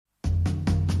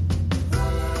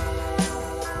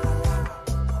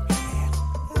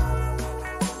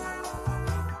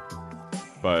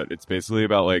but it's basically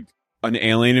about like an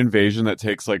alien invasion that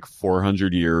takes like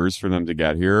 400 years for them to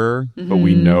get here, but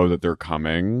we know that they're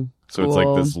coming. So it's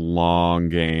like this long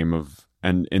game of,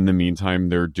 and in the meantime,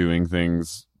 they're doing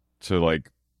things to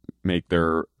like make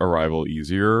their arrival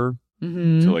easier,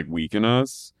 to like weaken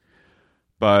us.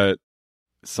 But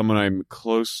someone I'm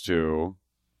close to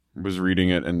was reading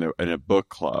it in a book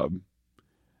club,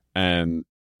 and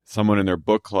someone in their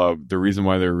book club, the reason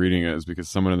why they're reading it is because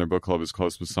someone in their book club is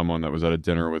close with someone that was at a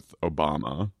dinner with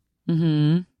Obama.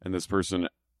 And this person,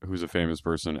 who's a famous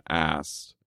person,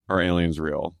 asked, are aliens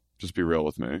real? Just be real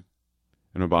with me.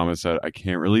 And Obama said, I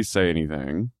can't really say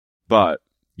anything, but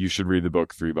you should read the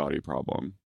book Three Body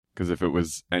Problem. Because if it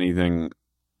was anything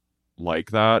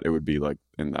like that, it would be like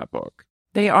in that book.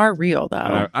 They are real,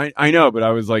 though. And I know, but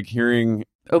I was like hearing...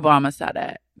 Obama said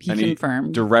it. He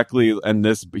confirmed.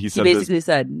 He basically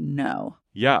said, no.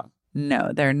 Yeah.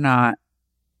 No, they're not.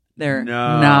 They're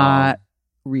not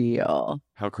real.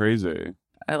 How crazy.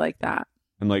 I like that.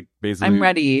 And like basically... I'm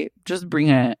ready. Just bring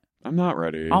it. I'm not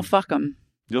ready. I'll fuck them.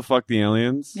 You'll fuck the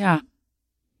aliens? Yeah.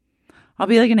 I'll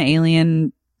be like an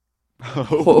alien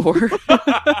whore.